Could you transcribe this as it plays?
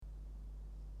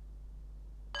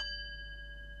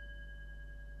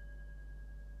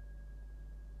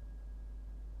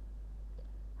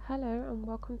Hello and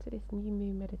welcome to this new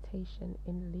moon meditation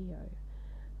in Leo.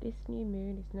 This new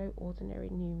moon is no ordinary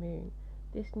new moon.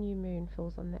 This new moon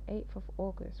falls on the 8th of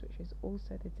August, which is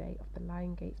also the day of the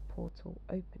Lion Gates portal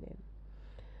opening.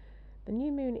 The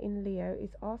new moon in Leo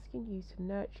is asking you to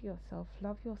nurture yourself,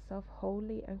 love yourself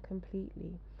wholly and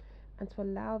completely, and to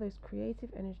allow those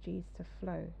creative energies to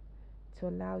flow, to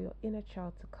allow your inner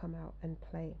child to come out and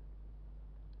play.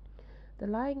 The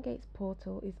Lion Gates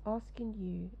portal is asking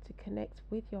you to connect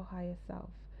with your higher self,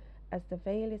 as the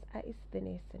veil is at its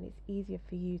thinnest and it's easier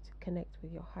for you to connect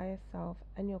with your higher self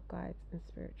and your guides and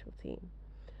spiritual team.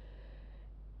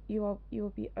 You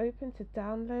will be open to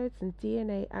downloads and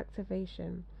DNA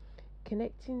activation,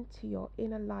 connecting to your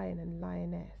inner lion and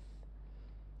lioness.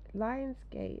 Lion's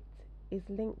Gate is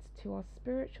linked to our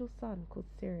spiritual sun called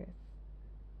Sirius.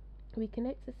 We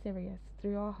connect to Sirius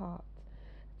through our heart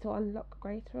to unlock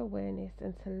greater awareness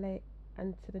and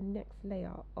to the next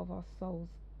layer of our soul's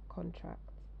contract.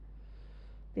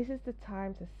 This is the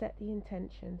time to set the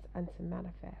intentions and to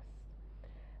manifest.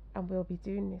 And we'll be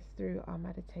doing this through our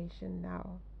meditation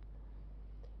now.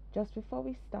 Just before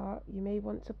we start, you may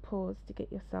want to pause to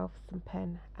get yourself some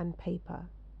pen and paper.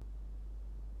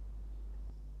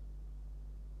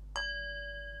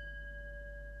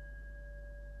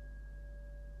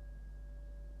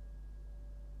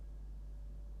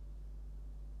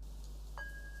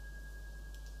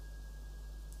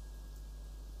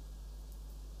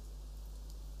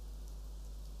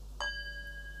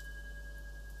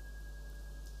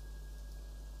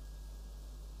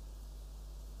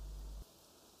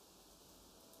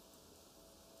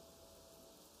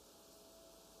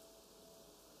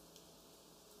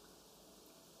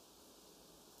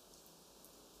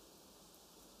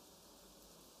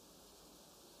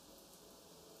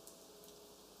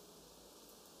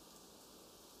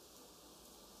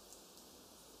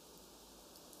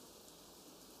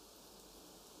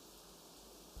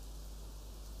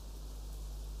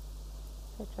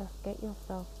 So just get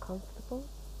yourself comfortable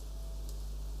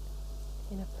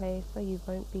in a place where you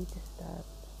won't be disturbed.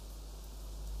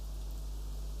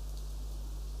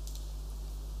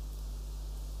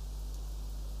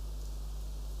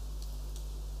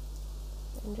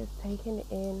 And just taking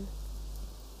in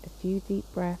a few deep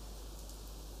breaths.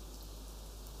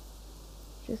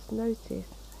 Just notice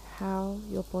how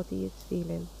your body is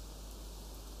feeling.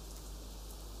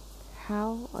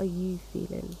 How are you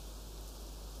feeling?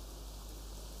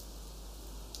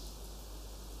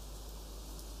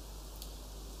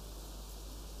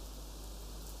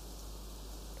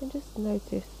 And just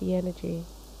notice the energy.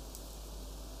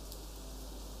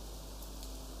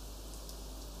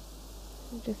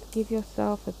 And just give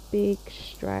yourself a big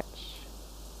stretch.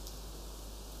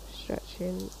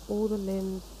 Stretching all the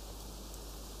limbs,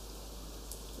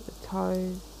 the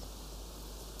toes.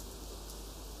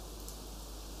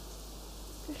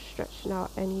 Just stretching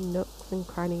out any nooks and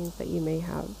crannies that you may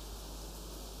have.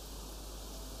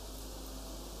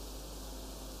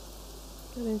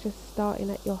 And then just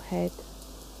starting at your head.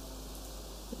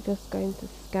 We're just going to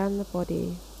scan the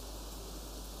body,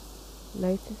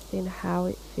 noticing how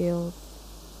it feels,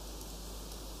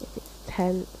 if it's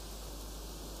tense.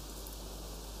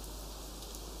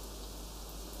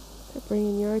 So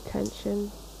bringing your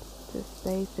attention to the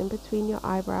space in between your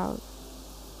eyebrows.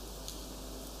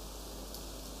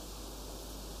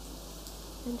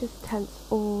 And just tense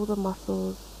all the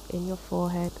muscles in your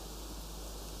forehead.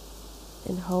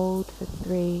 And hold for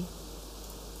 3,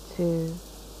 2,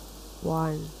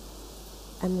 1,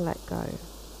 and let go.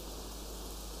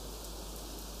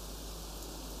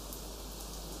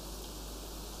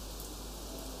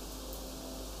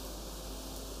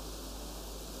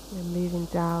 You're moving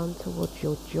down towards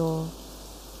your jaw,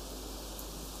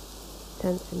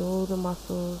 tensing all the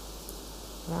muscles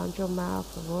around your mouth,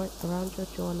 around your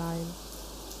jawline,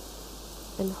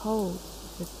 and hold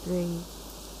for 3,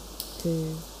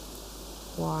 2,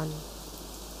 1,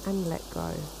 and let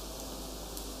go.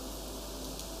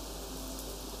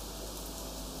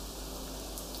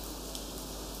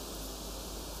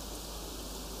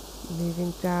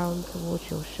 Moving down towards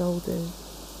your shoulders.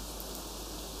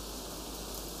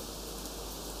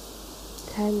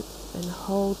 Tense and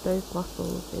hold those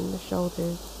muscles in the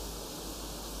shoulders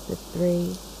for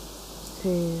 3,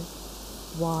 2,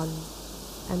 1,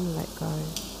 and let go.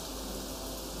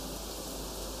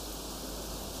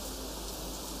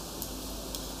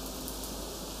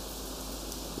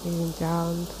 Moving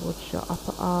down towards your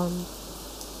upper arms.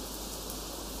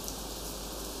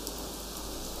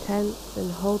 Tense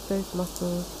and hold those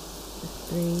muscles for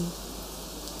 3,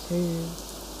 2,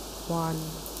 1,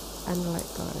 and let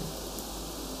go.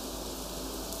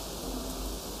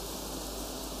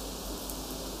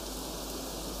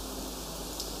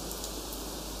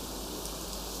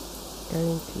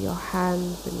 Going to your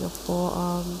hands and your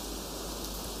forearms,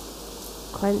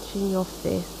 clenching your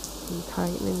fists and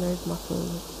tightening those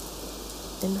muscles,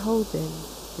 and holding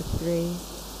for 3,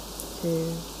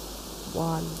 2,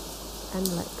 1, and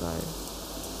let go.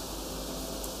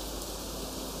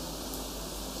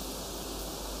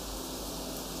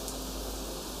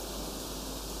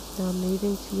 Now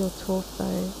moving to your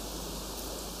torso,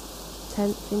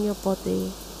 tensing your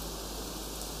body,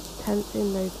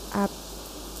 tensing those abs,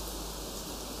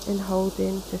 and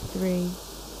holding for 3,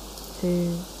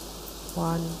 2,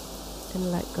 1,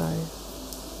 and let go.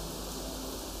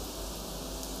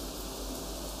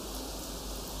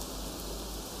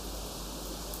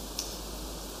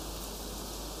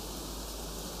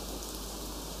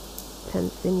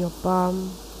 Tensing your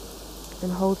bum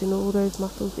and holding all those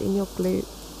muscles in your glutes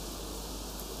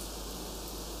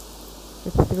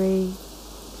for 3,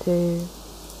 2,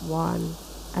 1,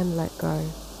 and let go.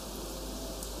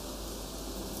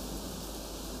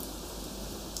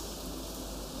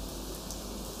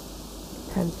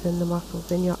 Tensing the muscles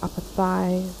in your upper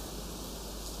thighs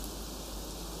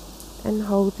and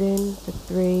holding for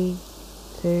 3,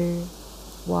 2,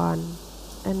 1,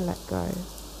 and let go.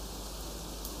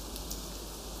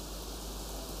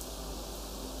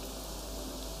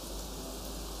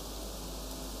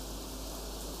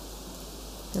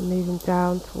 And moving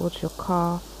down towards your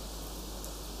calf,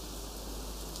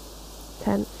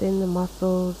 tensing the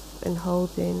muscles and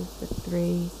holding for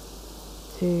 3,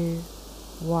 2,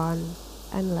 1,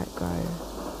 and let go.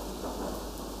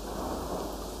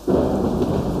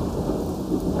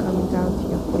 Coming down to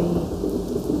your feet,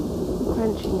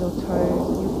 clenching your toes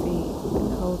and your feet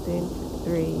and holding for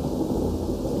 3,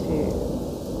 2,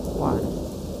 1.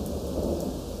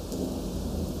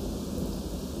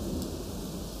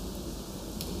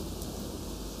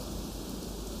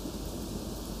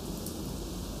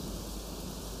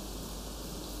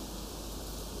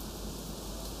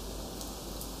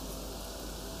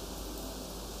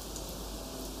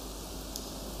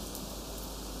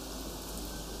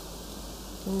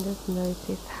 And just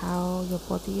notice how your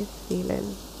body is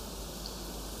feeling.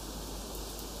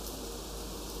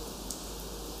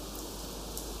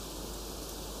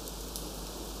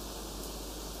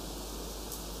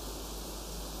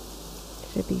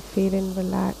 Should be feeling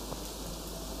relaxed.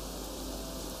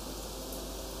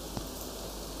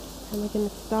 And we're going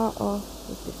to start off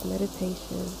with this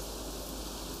meditation.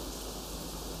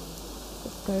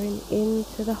 Just going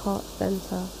into the heart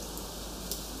center.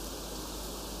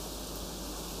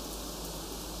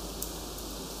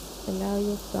 Allow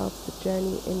yourself to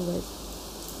journey inward,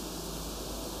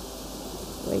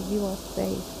 where you are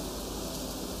safe.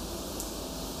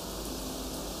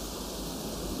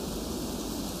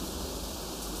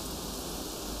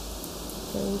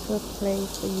 Go into a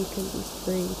place where you can be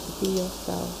free to be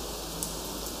yourself,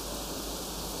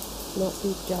 not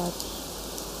be judged.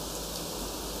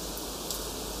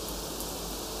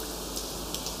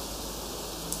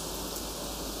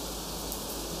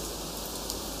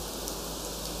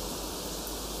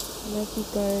 And as you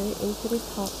go into this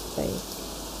heart space,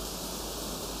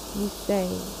 you say,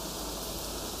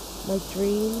 "My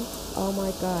dreams are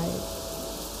my guide."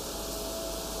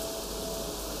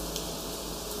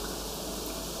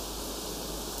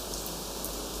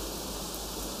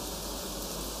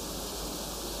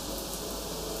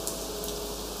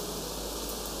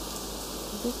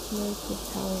 Just notice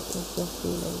how it is you're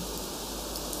feeling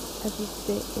as you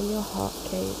sit in your heart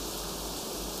cave.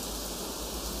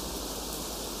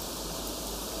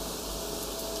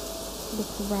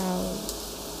 Look around.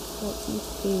 What do you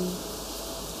see?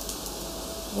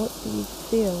 What do you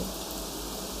feel?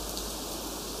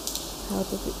 How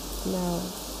does it smell?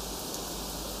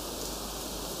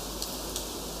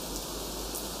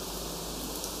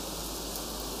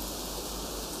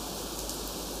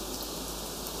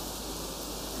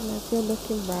 And as you're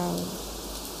looking round,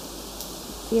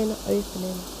 you see an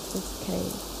opening to this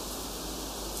cave,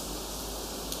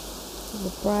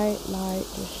 with a bright light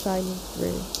just shining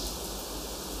through.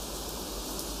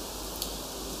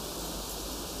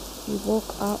 You walk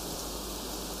up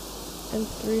and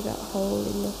through that hole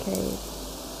in your cave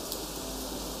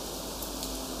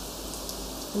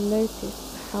and notice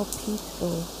how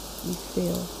peaceful you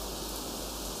feel.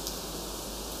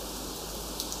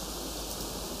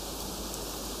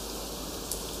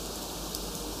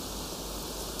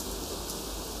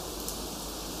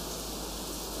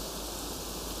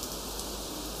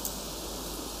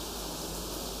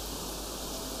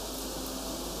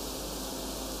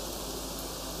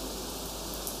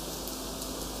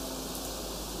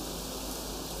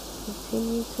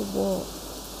 Continue to walk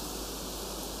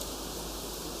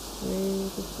through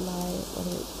this light,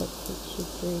 whether it's what takes you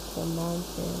through to a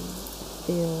mountain, a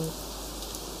field.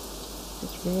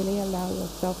 Just really allow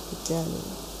yourself to journey,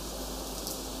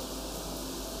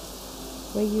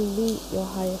 where you meet your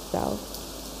higher self.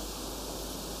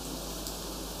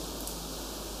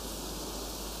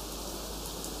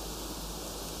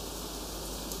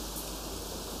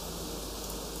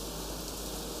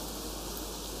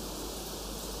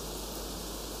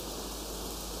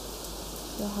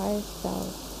 Your higher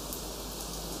self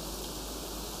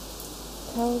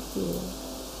tells you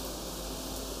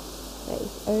that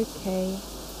it's okay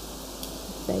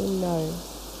to say no.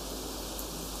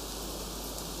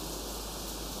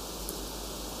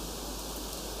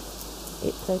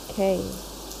 It's okay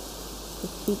to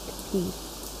seek peace.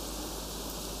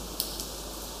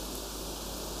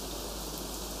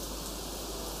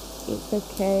 It's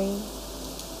okay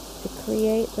to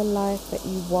create the life that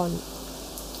you want.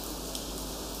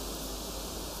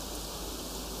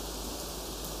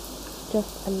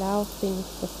 Just allow things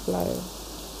to flow.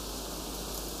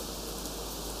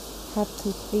 Have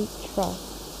complete trust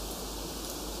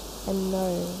and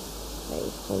know that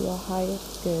it's for your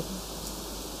highest good.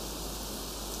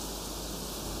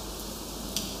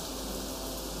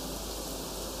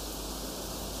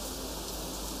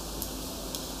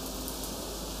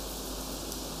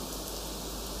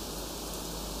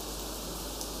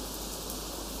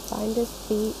 Find a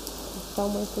seat or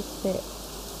somewhere to sit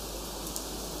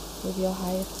with your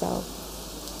higher self.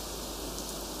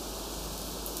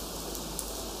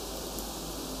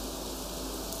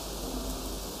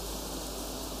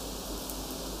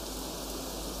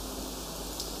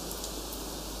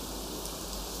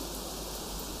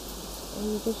 And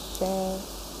you just share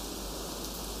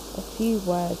a few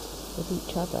words with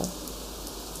each other.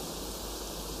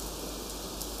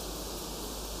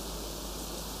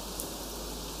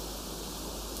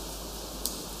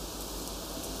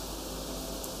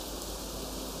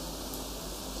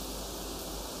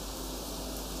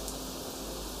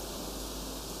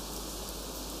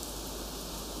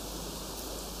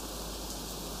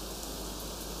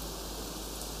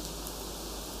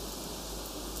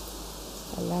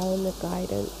 Allowing the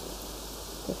guidance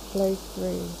to flow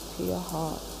through to your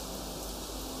heart.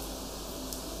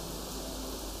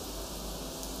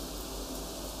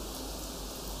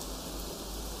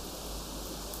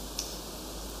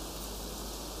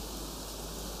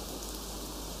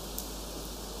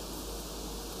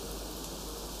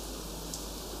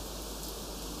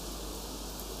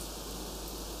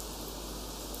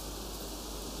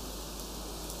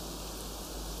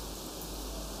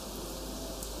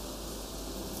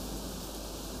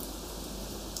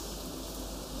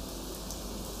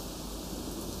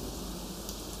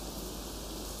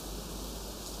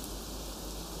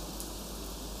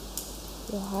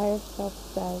 Your higher self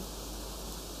says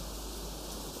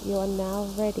you are now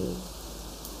ready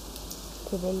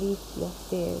to release your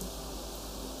fears.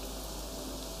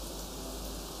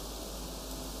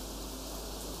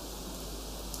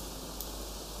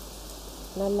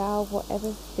 And allow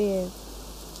whatever fears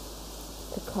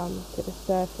to come to the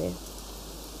surface.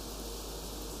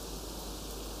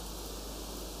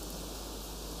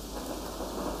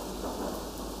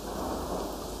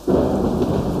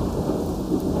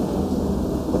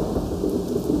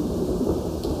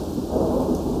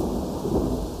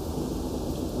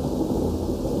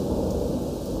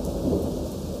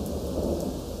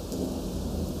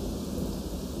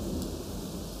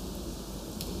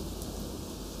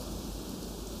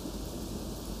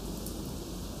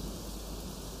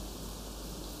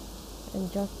 And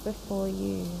just before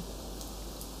you,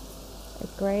 a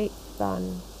great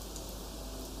sun,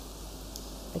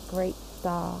 a great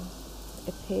star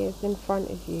appears in front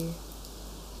of you,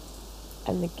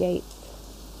 and the gate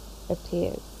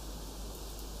appears.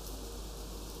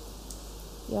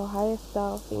 Your higher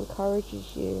self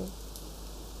encourages you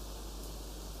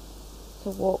to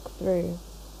walk through,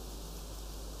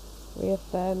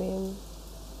 reaffirming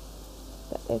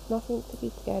that there's nothing to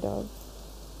be scared of,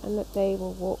 and that they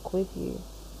will walk with you.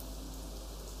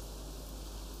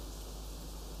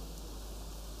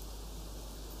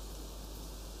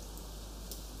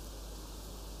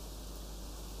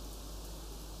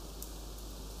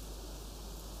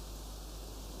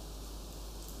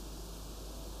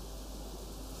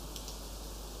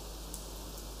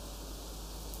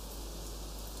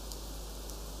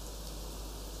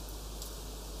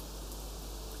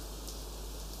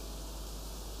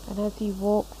 And as you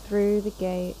walk through the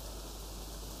gate,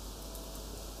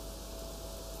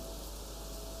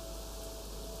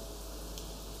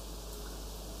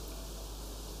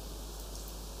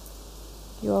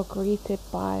 you are greeted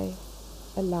by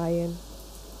a lion.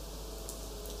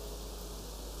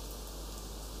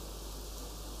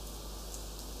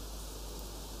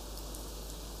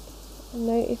 And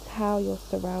notice how your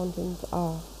surroundings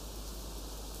are,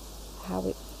 how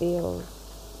it feels.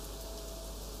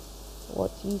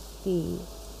 What do you see?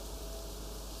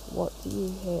 What do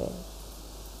you hear?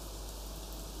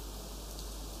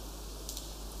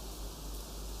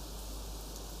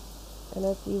 And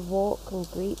as you walk and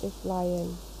greet this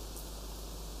lion,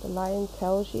 the lion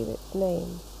tells you its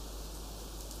name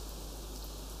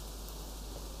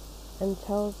and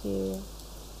tells you,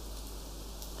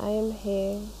 I am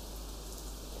here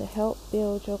to help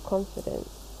build your confidence,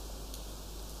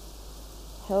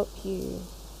 help you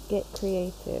get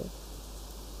creative,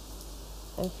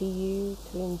 and for you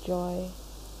to enjoy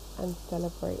and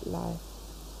celebrate life.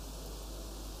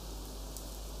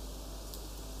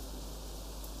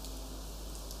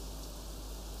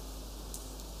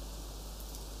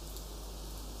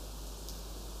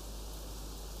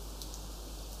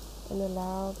 And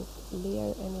allow this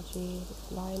Leo energy,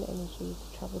 this lion energy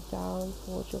to travel down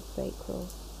towards your sacral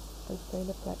and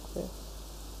solar plexus.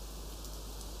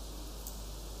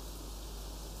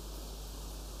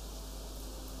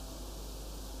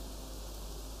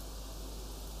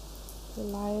 The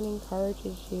lion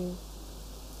encourages you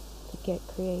to get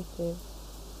creative,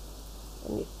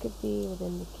 and this could be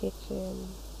within the kitchen,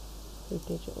 through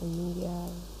digital media,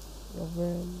 your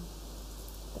room,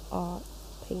 the art,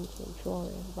 painting,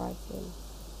 drawing, writing,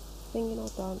 singing or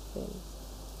dancing,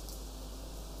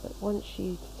 but wants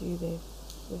you to do this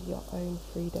with your own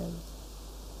freedom,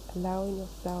 allowing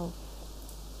yourself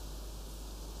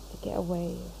to get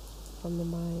away from the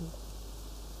mind,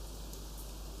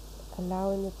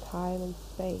 allowing the time and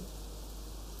space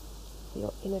for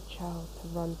your inner child to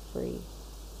run free.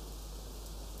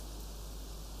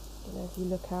 And as you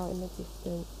look out in the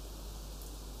distance,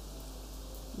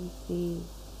 you see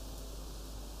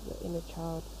your inner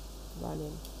child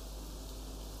running.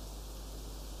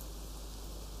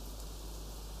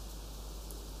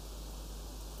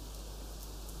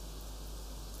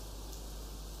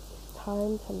 It's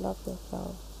time to love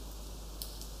yourself,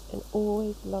 and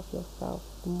always love yourself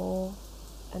more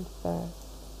and first.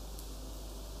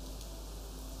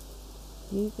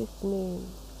 Use this moon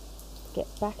to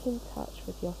get back in touch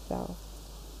with yourself.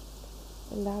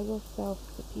 Allow yourself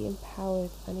to be empowered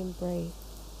and embraced.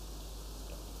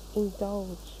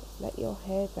 Indulge, let your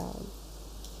hair down.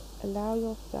 Allow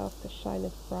yourself to shine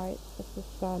as bright as the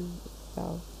sun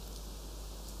itself.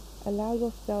 Allow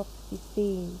yourself to be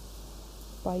seen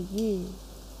by you.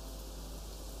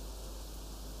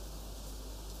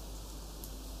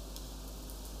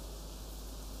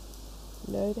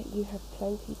 Know that you have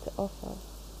plenty to offer,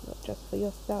 not just for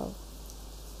yourself,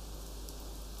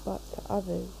 but to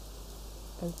others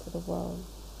and to the world.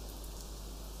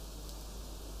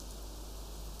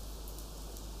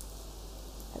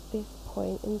 At this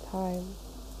point in time,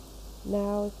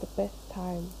 now is the best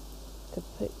time to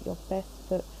put your best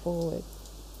foot forward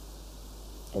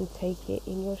and take it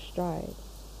in your stride.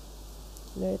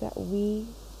 Know that we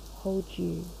hold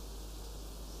you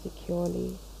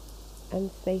securely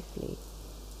and safely.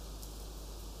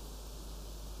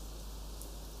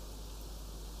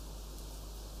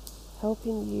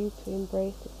 Helping you to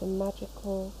embrace this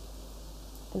magical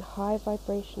and high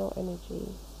vibrational energy.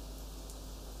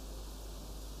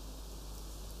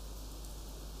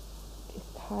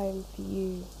 It's time for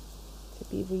you to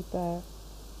be rebirthed.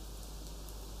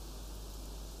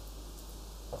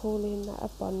 Call in that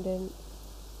abundance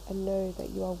and know that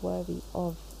you are worthy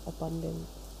of abundance.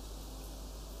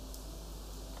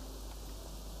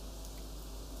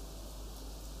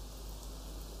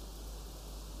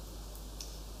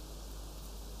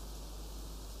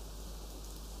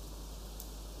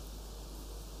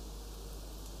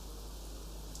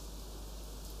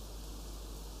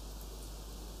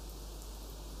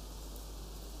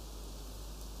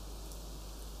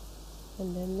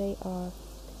 And then they ask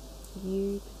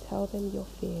you to tell them your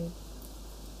fears,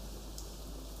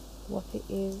 what it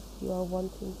is you are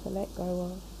wanting to let go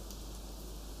of.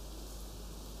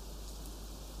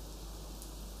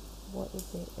 What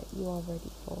is it that you are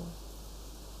ready for?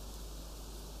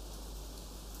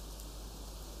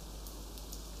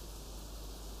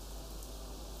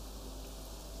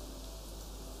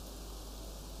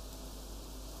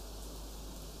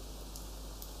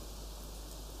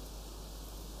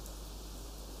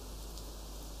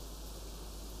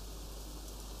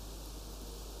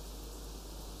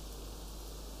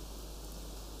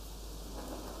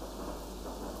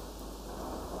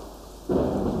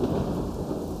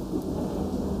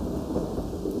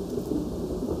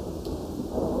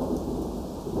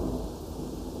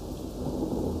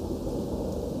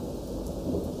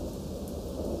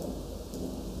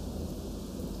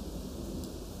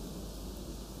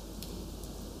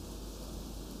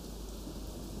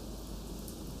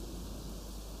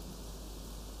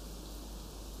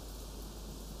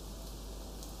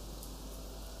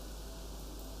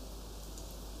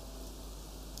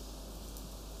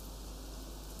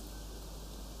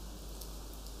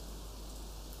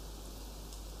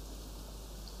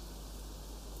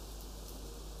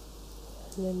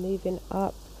 And then moving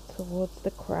up towards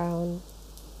the crown,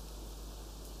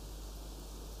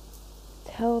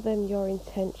 tell them your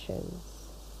intentions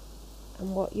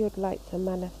and what you'd like to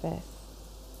manifest.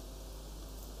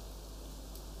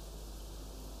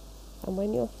 And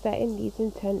when you're setting these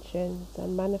intentions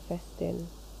and manifesting,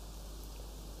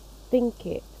 think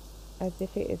it as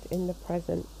if it is in the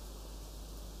present.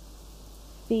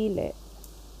 Feel it.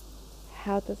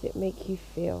 How does it make you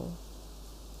feel?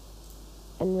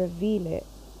 And reveal it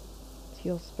to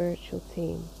your spiritual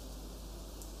team.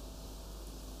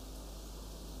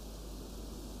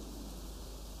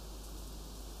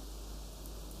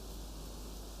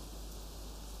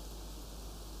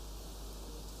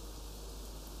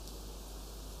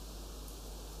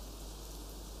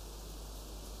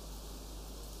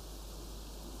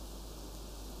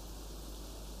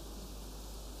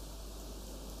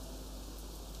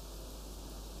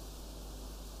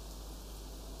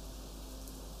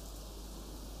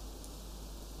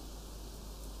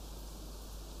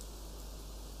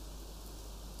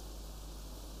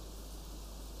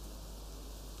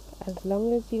 As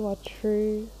long as you are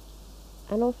true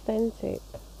and authentic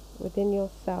within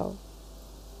yourself,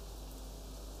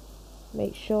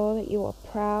 make sure that you are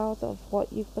proud of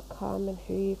what you've become and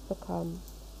who you've become,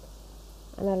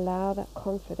 and allow that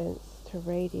confidence to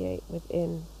radiate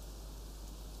within.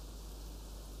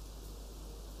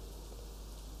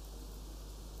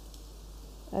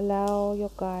 Allow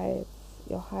your guides,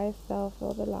 your higher self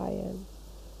or the lion,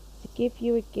 to give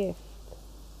you a gift.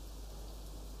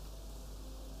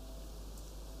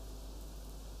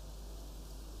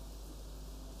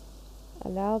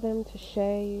 Allow them to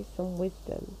share you some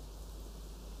wisdom,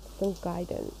 some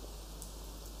guidance.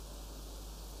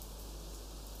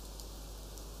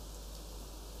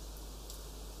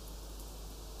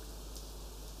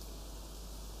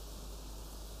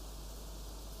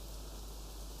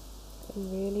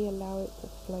 And really allow it to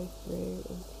flow through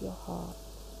into your heart.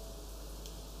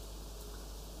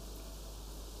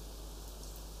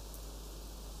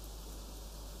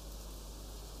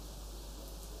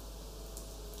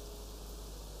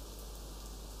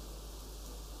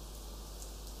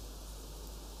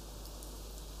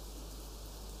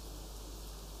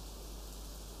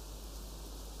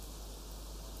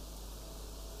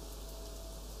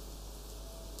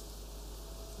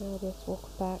 Now just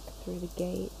walk back through the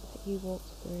gate that you walked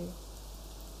through.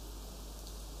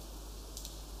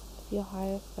 With your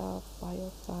higher self by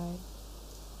your side.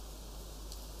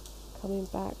 Coming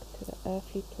back to the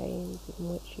earthly planes in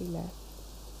which you left.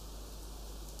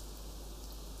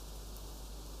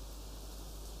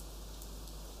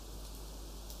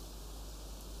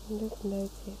 And just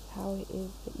notice how it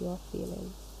is that you are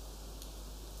feeling.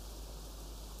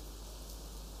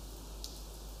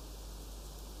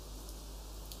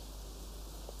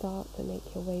 Start to make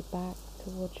your way back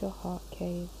towards your heart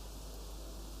cave,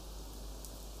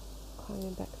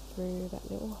 climbing back through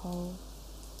that little hole.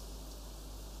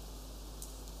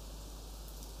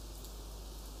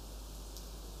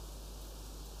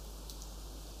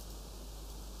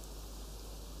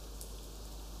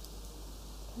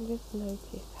 And just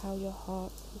notice how your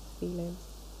heart is feeling.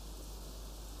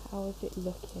 How is it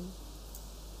looking?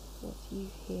 What do you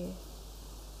hear,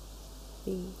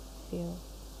 see, feel?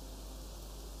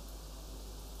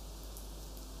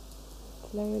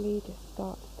 Slowly just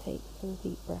start to take some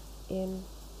deep breaths in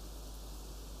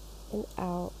and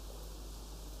out,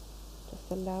 just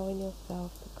allowing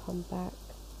yourself to come back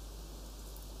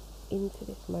into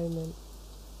this moment,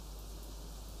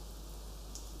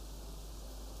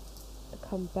 to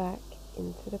come back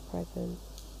into the present.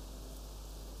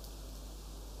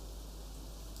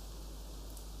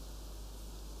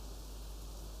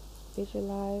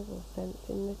 Visualize or sense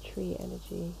in the tree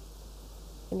energy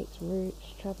and its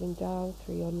roots traveling down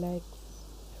through your legs,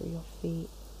 through your feet,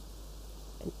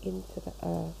 and into the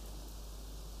earth.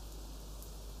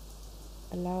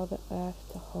 Allow the earth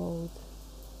to hold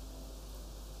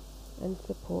and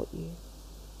support you.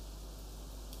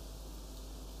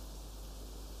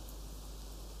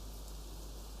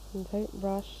 And don't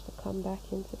rush to come back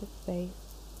into the space.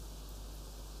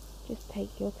 Just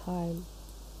take your time.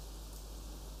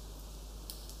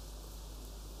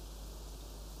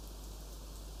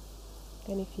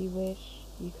 And if you wish,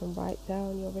 you can write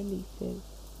down your releases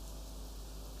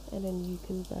and then you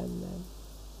can burn them.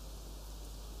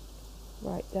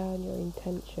 Write down your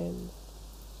intentions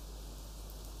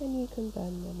and you can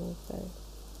burn them also.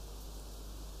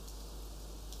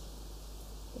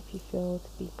 If you feel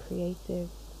to be creative,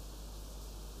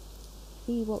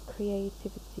 see what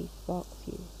creativity sparks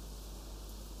you.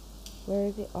 Where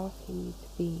is it asking you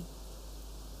to be?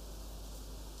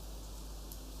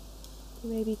 You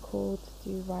may be called to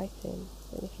do writing,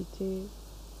 and if you do,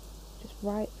 just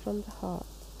write from the heart.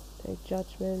 No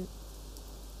judgment,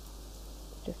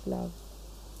 just love.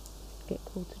 Get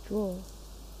called to draw.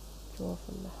 Draw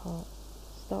from the heart.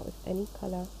 Start with any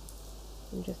colour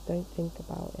and just don't think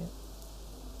about it.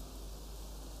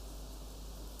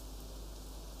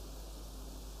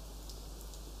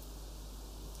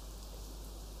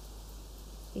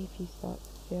 If you start to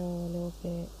feel a little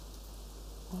bit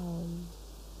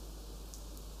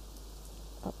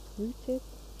uprooted,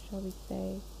 shall we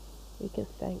say, we can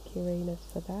thank Uranus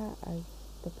for that, as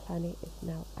the planet is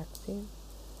now active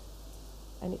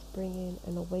and it's bringing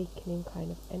an awakening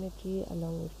kind of energy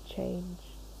along with change,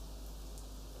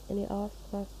 and it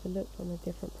asks us to look from a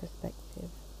different perspective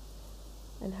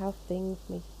and how things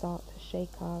may start to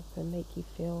shake up and make you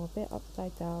feel a bit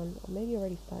upside down, or maybe you're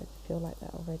already starting to feel like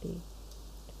that already.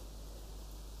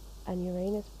 And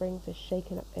Uranus brings a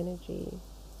shaken up energy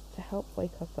to help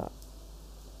wake us up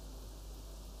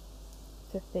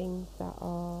to things that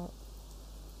are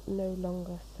no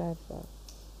longer serves us.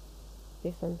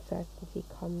 This uncertainty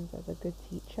comes as a good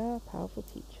teacher, a powerful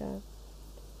teacher,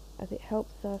 as it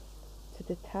helps us to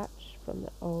detach from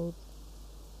the old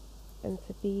and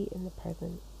to be in the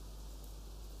present.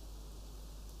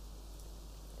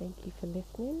 Thank you for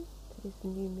listening to this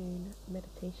new moon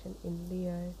meditation in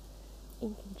Leo,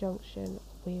 in conjunction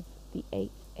with the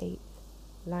 8/8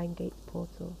 Lion Gates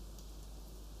portal.